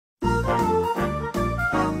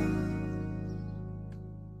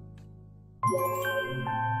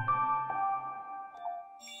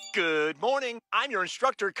Good morning. I'm your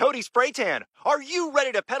instructor, Cody Spraytan. Are you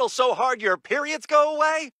ready to pedal so hard your periods go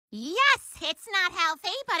away? Yes, it's not healthy,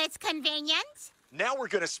 but it's convenient. Now we're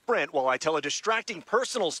going to sprint while I tell a distracting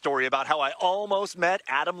personal story about how I almost met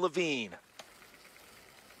Adam Levine.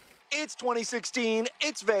 It's 2016,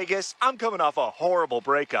 it's Vegas, I'm coming off a horrible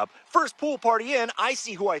breakup. First pool party in, I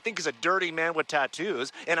see who I think is a dirty man with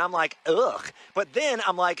tattoos, and I'm like, ugh. But then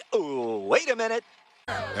I'm like, oh, wait a minute.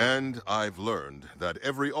 And I've learned that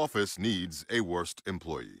every office needs a worst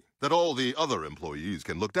employee that all the other employees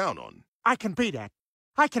can look down on. I can be that.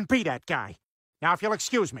 I can be that guy. Now, if you'll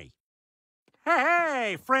excuse me.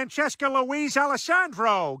 Hey, Francesca Louise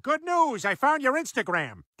Alessandro. Good news. I found your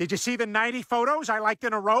Instagram. Did you see the 90 photos I liked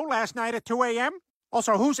in a row last night at 2 a.m.?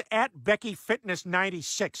 Also, who's at Becky Fitness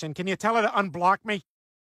 96? And can you tell her to unblock me?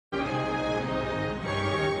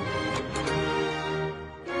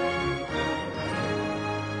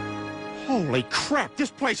 Holy crap,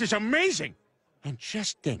 this place is amazing! And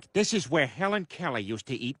just think, this is where Helen Keller used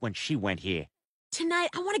to eat when she went here. Tonight,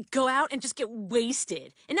 I want to go out and just get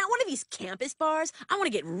wasted. And not one of these campus bars. I want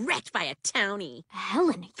to get wrecked by a townie.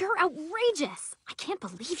 Helen, you're outrageous. I can't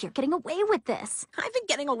believe you're getting away with this. I've been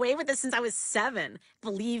getting away with this since I was 7.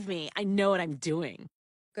 Believe me, I know what I'm doing.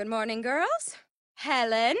 Good morning, girls.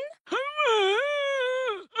 Helen?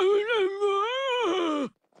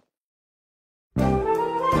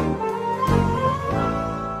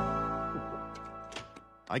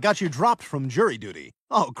 I got you dropped from jury duty.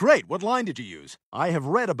 Oh, great. What line did you use? I have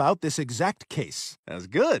read about this exact case. That's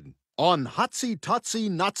good. On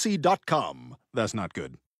HotsyTotsyNazi.com. That's not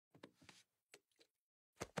good.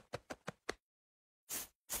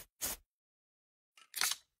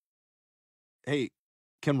 Hey,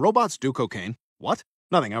 can robots do cocaine? What?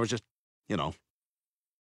 Nothing. I was just, you know.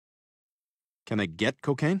 Can they get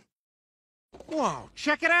cocaine? Whoa,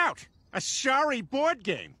 check it out. A sorry board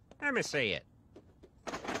game. Let me see it.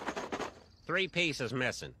 3 pieces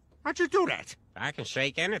missing. How'd you do that? I can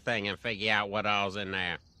shake anything and figure out what all's in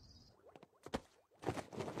there.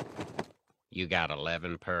 You got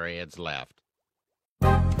 11 periods left.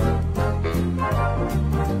 All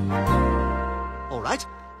right,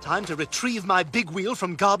 time to retrieve my big wheel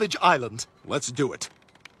from Garbage Island. Let's do it.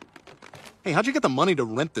 Hey, how'd you get the money to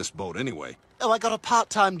rent this boat anyway? Oh, I got a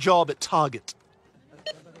part-time job at Target.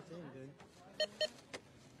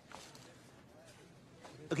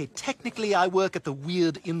 Okay, technically I work at the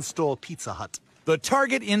weird in-store Pizza Hut. The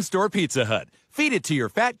Target in-store Pizza Hut. Feed it to your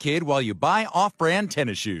fat kid while you buy off-brand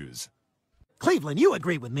tennis shoes. Cleveland, you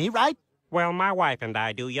agree with me, right? Well, my wife and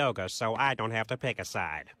I do yoga, so I don't have to pick a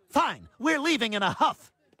side. Fine, we're leaving in a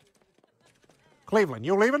huff. Cleveland,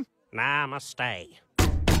 you leaving? Nah, I must stay.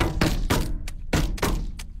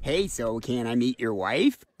 Hey, so can I meet your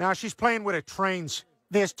wife? Now, she's playing with her trains.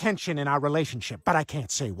 There's tension in our relationship, but I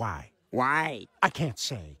can't say why. Why? I can't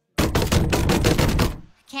say.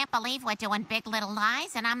 Can't believe we're doing Big Little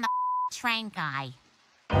Lies, and I'm the train guy.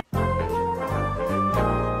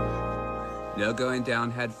 No going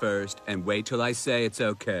down head first, and wait till I say it's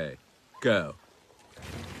okay. Go.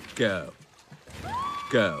 Go.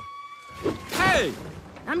 Go. Hey!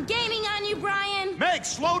 I'm gaining on you, Brian. Meg,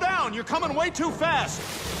 slow down! You're coming way too fast!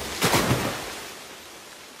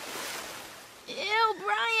 Ew,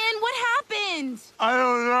 Brian, what happened? I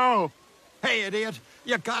don't know. Hey, idiot.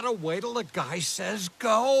 You gotta wait till the guy says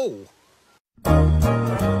go.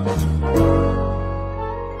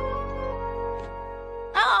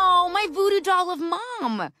 Oh, my voodoo doll of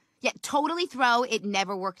Mom. Yeah, totally throw. It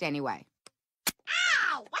never worked anyway.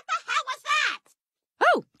 Ow! What the hell was that?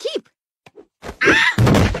 Oh, keep.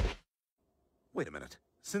 Wait a minute.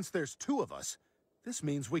 Since there's 2 of us, this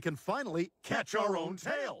means we can finally catch our own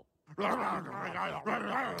tail. I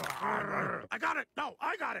got it! No,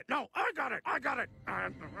 I got it! No, I got it! I got it!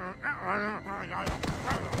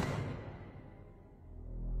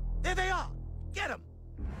 There they are! Get them!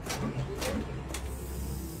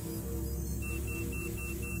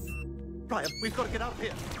 Brian, we've got to get out of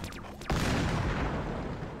here.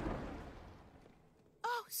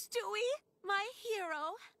 Oh, Stewie, my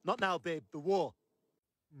hero. Not now, babe. The war.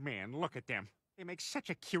 Man, look at them. They make such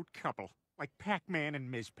a cute couple. Like Pac-Man and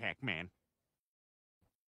Ms. Pac-Man.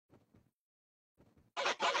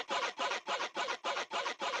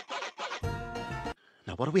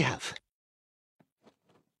 Now, what do we have?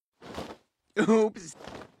 Oops.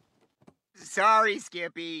 Sorry,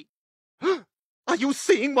 Skippy. Are you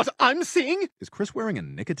seeing what I'm seeing? Is Chris wearing a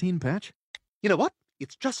nicotine patch? You know what?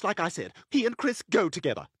 It's just like I said. He and Chris go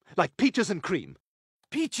together. Like peaches and cream.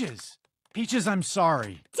 Peaches! Peaches, I'm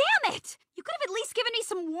sorry. Damn it! least given me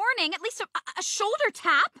some warning, at least a shoulder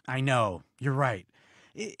tap. I know, you're right.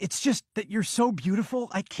 It's just that you're so beautiful,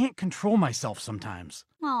 I can't control myself sometimes.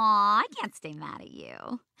 Aw, I can't stay mad at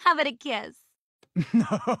you. How about a kiss?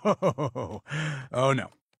 No. Oh, no.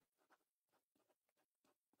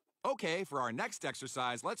 Okay, for our next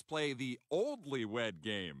exercise, let's play the oldly wed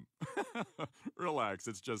game. Relax,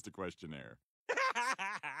 it's just a questionnaire.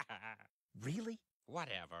 Really?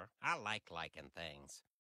 Whatever. I like liking things.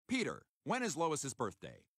 Peter, when is Lois's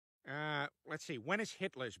birthday? Let's see. When is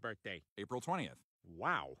Hitler's birthday? April 20th.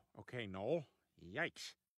 Wow. Okay, Noel.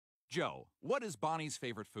 Yikes. Joe, what is Bonnie's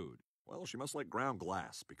favorite food? Well, she must like ground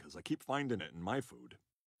glass, because I keep finding it in my food.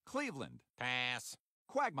 Cleveland. Pass.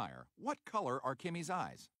 Quagmire, what color are Kimmy's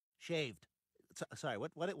eyes? Shaved. Sorry,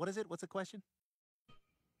 what is it? What's the question?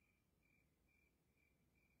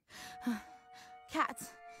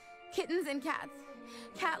 Cats. Kittens and cats.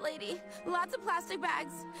 Cat lady. Lots of plastic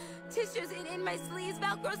bags. Tissues in my sleeves.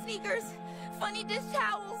 Velcro sneakers. Funny dish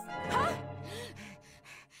towels. Huh?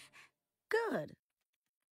 Good.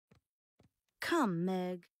 Come,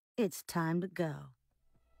 Meg. It's time to go.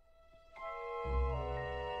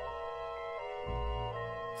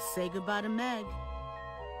 Say goodbye to Meg.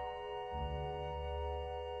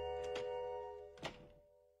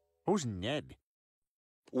 Who's Ned?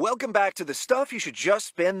 Welcome back to the Stuff You Should Just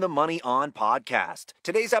Spend the Money On podcast.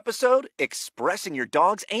 Today's episode, expressing your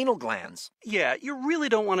dog's anal glands. Yeah, you really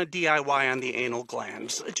don't want to DIY on the anal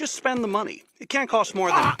glands. Just spend the money. It can't cost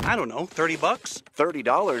more than, I don't know, $30?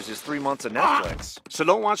 $30 is 3 months of Netflix. So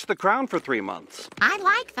don't watch The Crown for 3 months. I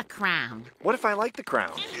like The Crown. What if I like The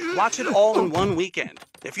Crown? Watch it all in one weekend.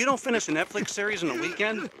 If you don't finish a Netflix series in a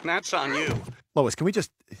weekend, that's on you. Lois, can we just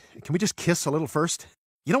kiss a little first?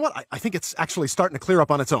 You know what? I think it's actually starting to clear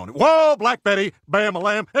up on its own. Whoa, Black Betty,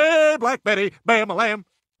 bam-a-lamb. Hey, Black Betty, bam-a-lamb.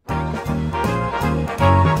 All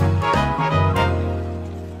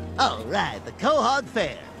right, the Quahog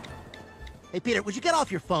Fair. Hey, Peter, would you get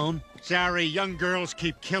off your phone? Sorry, young girls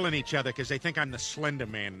keep killing each other because they think I'm the Slender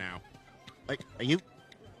Man now. Are you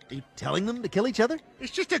telling them to kill each other?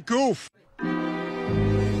 It's just a goof.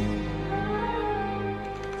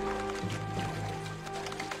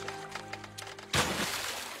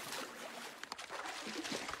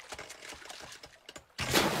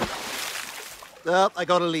 Oh, I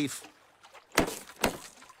got a leaf.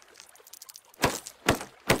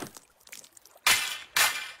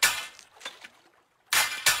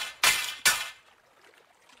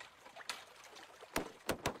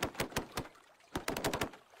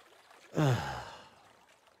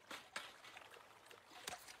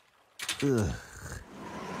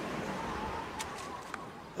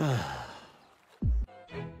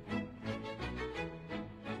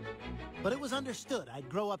 But it was understood I'd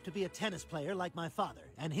grow up to be a tennis player like my father,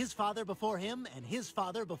 and his father before him, and his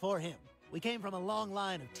father before him. We came from a long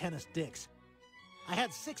line of tennis dicks. I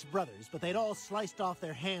had 6 brothers, but they'd all sliced off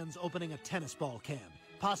their hands opening a tennis ball can.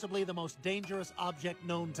 Possibly the most dangerous object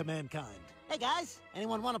known to mankind. Hey guys,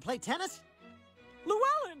 anyone want to play tennis?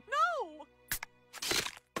 Llewellyn, no!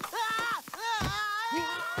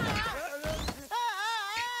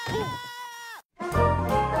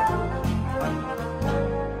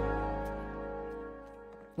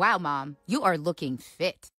 Wow, Mom, you are looking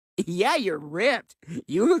fit. Yeah, you're ripped.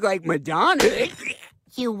 You look like Madonna.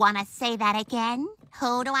 You want to say that again?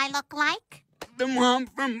 Who do I look like? The mom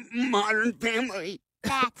from Modern Family.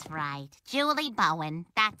 That's right. Julie Bowen.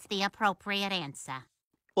 That's the appropriate answer.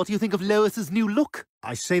 What do you think of Lois's new look?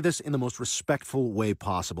 I say this in the most respectful way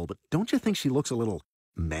possible, but don't you think she looks a little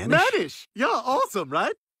mannish? Mannish? Yeah, awesome,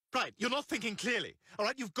 right? Right, you're not thinking clearly. All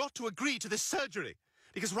right, you've got to agree to this surgery.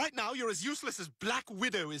 Because right now, you're as useless as Black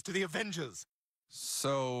Widow is to the Avengers.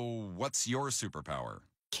 So, what's your superpower?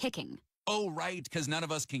 Kicking. Oh, right, because none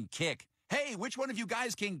of us can kick. Hey, which one of you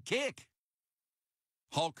guys can kick?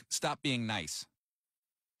 Hulk, stop being nice.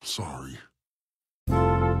 Sorry.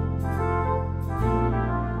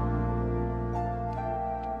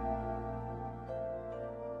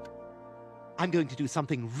 I'm going to do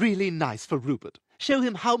something really nice for Rupert. Show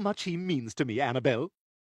him how much he means to me, Annabelle.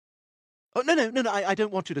 Oh, no, I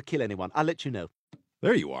don't want you to kill anyone. I'll let you know.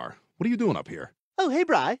 There you are. What are you doing up here? Oh, hey,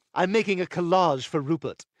 Bri. I'm making a collage for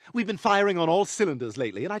Rupert. We've been firing on all cylinders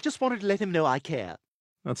lately, and I just wanted to let him know I care.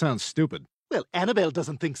 That sounds stupid. Well, Annabelle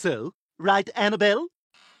doesn't think so. Right, Annabelle?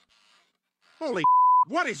 Holy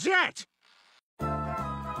what is that?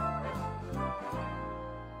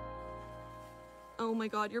 Oh my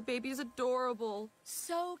god, your baby's adorable.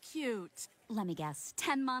 So cute. Let me guess,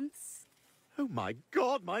 10 months? Oh my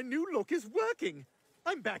god, my new look is working.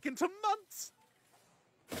 I'm back into months.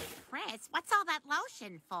 Chris, what's all that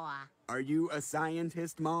lotion for? Are you a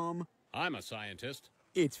scientist, Mom? I'm a scientist.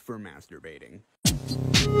 It's for masturbating.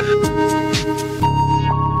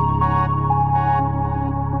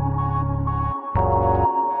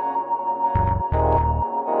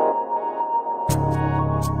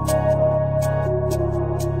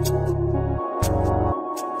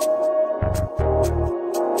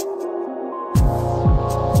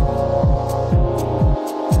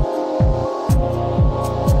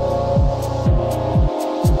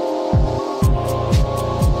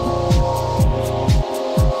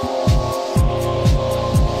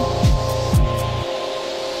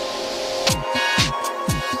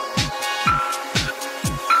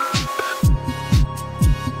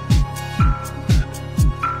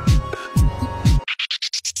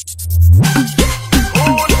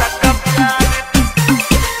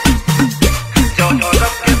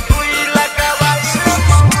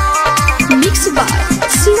 Mixed by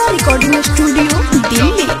Siva Recording Studio,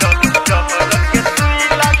 Delhi.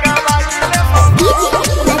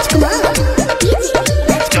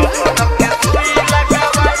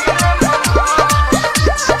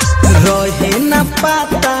 रहे न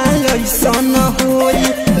पाता ऐसन होई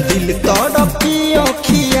दिल तड़पी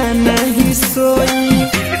अखिया नहीं सोई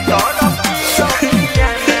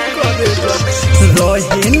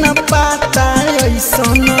रहे न पाता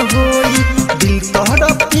ऐसन होई